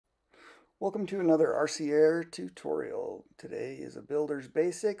Welcome to another RC Air tutorial. Today is a builder's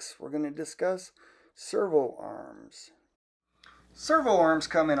basics. We're going to discuss servo arms. Servo arms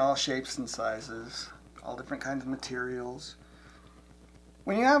come in all shapes and sizes, all different kinds of materials.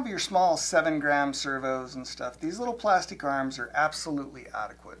 When you have your small 7-gram servos and stuff, these little plastic arms are absolutely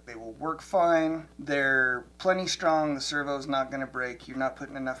adequate. They will work fine. They're plenty strong. The servo's not going to break. You're not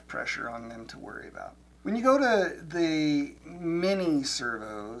putting enough pressure on them to worry about. When you go to the mini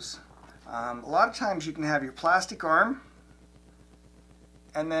servos, a lot of times you can have your plastic arm,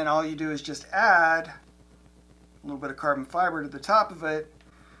 and then all you do is just add a little bit of carbon fiber to the top of it,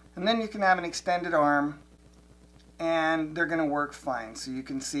 and then you can have an extended arm, and they're going to work fine. So you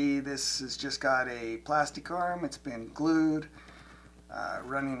can see this has just got a plastic arm. It's been glued,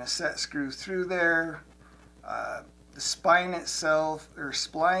 running a set screw through there. The spline itself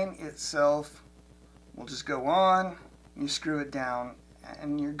will just go on. You screw it down,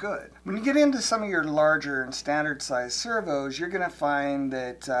 and you're good. When you get into some of your larger and standard size servos, you're going to find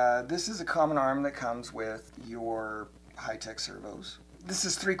that this is a common arm that comes with your high-tech servos. This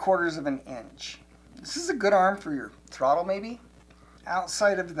is 3/4 of an inch. This is a good arm for your throttle maybe.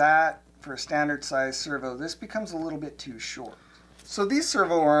 Outside of that, for a standard size servo, this becomes a little bit too short. So these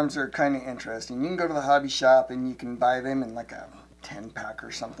servo arms are kind of interesting. You can go to the hobby shop and you can buy them in like a 10-pack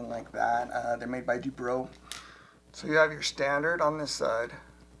or something like that. They're made by Dubro. So you have your standard on this side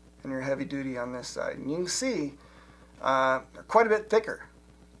and your heavy duty on this side. And you can see they're quite a bit thicker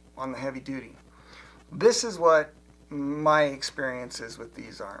on the heavy duty. This is what my experience is with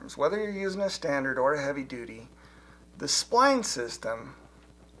these arms. Whether you're using a standard or a heavy duty, the spline system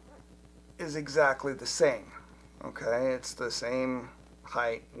is exactly the same. Okay, it's the same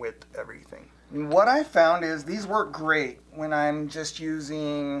height, width, everything. What I found is these work great when I'm just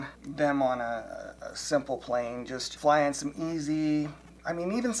using them on a simple plane, just flying some easy,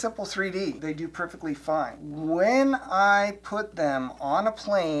 even simple 3D, they do perfectly fine. When I put them on a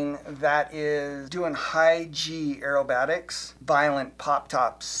plane that is doing high G aerobatics, violent pop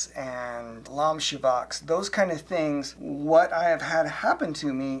tops and Lomshivoks, those kind of things, what I have had happen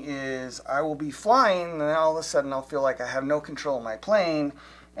to me is I will be flying and then all of a sudden I'll feel like I have no control of my plane,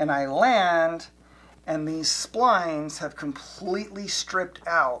 and I land, and these splines have completely stripped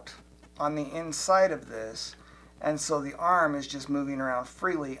out on the inside of this, and so the arm is just moving around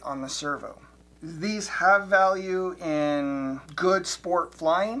freely on the servo. These have value in good sport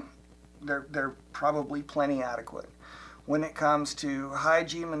flying. They're probably plenty adequate. When it comes to high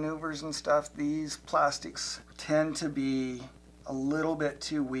G maneuvers and stuff, these plastics tend to be a little bit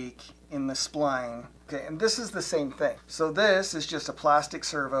too weak in the spline. Okay, and this is the same thing. So this is just a plastic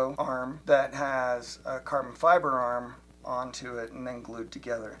servo arm that has a carbon fiber arm onto it and then glued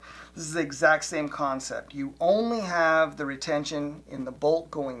together. This is the exact same concept. You only have the retention in the bolt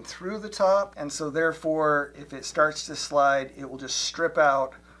going through the top, and so therefore if it starts to slide, it will just strip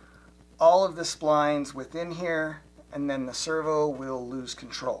out all of the splines within here, and then the servo will lose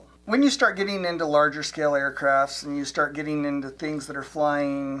control. When you start getting into larger scale aircrafts and you start getting into things that are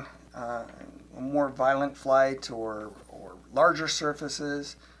flying a more violent flight or larger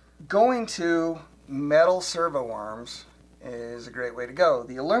surfaces, going to metal servo arms is a great way to go.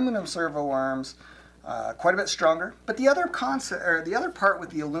 The aluminum servo arms, quite a bit stronger, but the other part with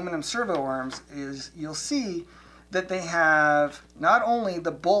the aluminum servo arms is you'll see that they have not only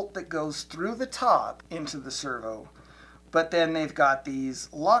the bolt that goes through the top into the servo, but then they've got these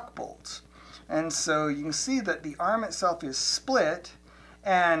lock bolts. And so you can see that the arm itself is split,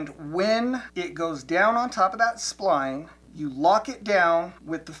 and when it goes down on top of that spline, you lock it down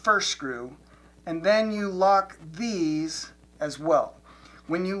with the first screw, and then you lock these as well.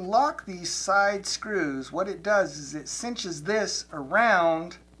 When you lock these side screws, what it does is it cinches this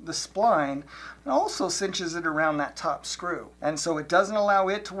around the spline and also cinches it around that top screw. And so it doesn't allow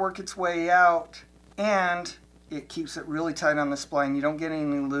it to work its way out, and it keeps it really tight on the spline. You don't get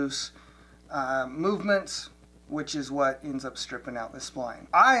any loose movements, which is what ends up stripping out the spline.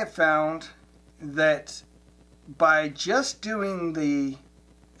 I have found that by just doing the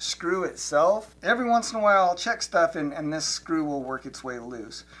screw itself, every once in a while I'll check stuff and this screw will work its way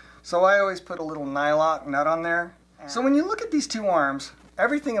loose. So I always put a little nylock nut on there. So when you look at these two arms,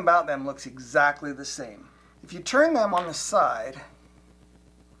 everything about them looks exactly the same. If you turn them on the side,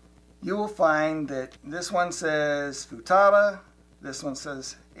 you will find that this one says Futaba, this one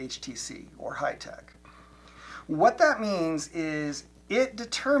says HTC or high-tech. What that means is it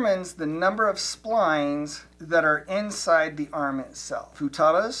determines the number of splines that are inside the arm itself.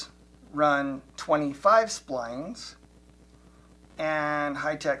 Futabas run 25 splines, and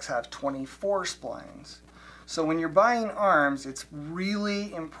high-techs have 24 splines. So when you're buying arms, it's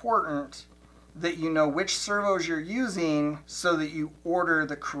really important that you know which servos you're using so that you order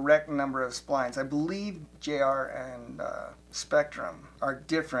the correct number of splines. I believe JR and Spectrum are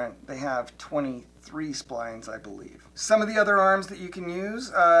different. They have 23 splines, I believe. Some of the other arms that you can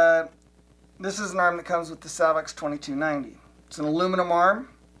use, this is an arm that comes with the Servo's 2290. It's an aluminum arm.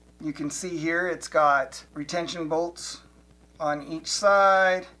 You can see here it's got retention bolts on each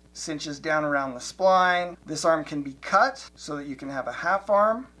side, cinches down around the spline. This arm can be cut so that you can have a half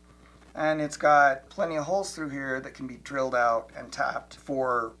arm, and it's got plenty of holes through here that can be drilled out and tapped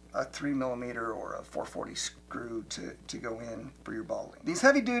for a 3mm or a 440 screw to go in for your ball link. These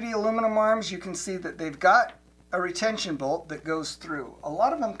heavy duty aluminum arms, you can see that they've got a retention bolt that goes through. A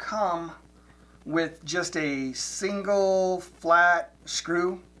lot of them come with just a single flat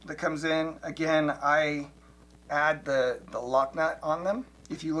screw that comes in. Again, I add the lock nut on them.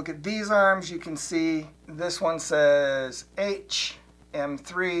 If you look at these arms, you can see this one says H,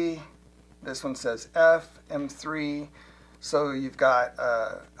 M3, this one says F, M3. So you've got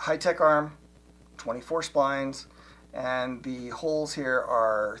a high-tech arm, 24 splines, and the holes here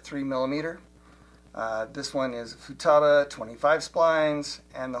are 3mm. This one is Futaba, 25 splines,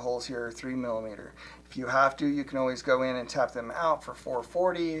 and the holes here are 3mm. If you have to, you can always go in and tap them out for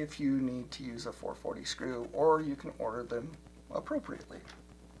 440 if you need to use a 440 screw, or you can order them appropriately.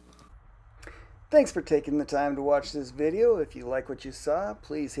 Thanks for taking the time to watch this video. If you like what you saw,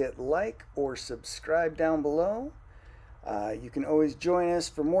 please hit like or subscribe down below. You can always join us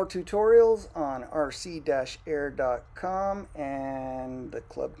for more tutorials on rc-air.com and the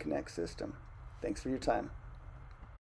Club Connect system. Thanks for your time.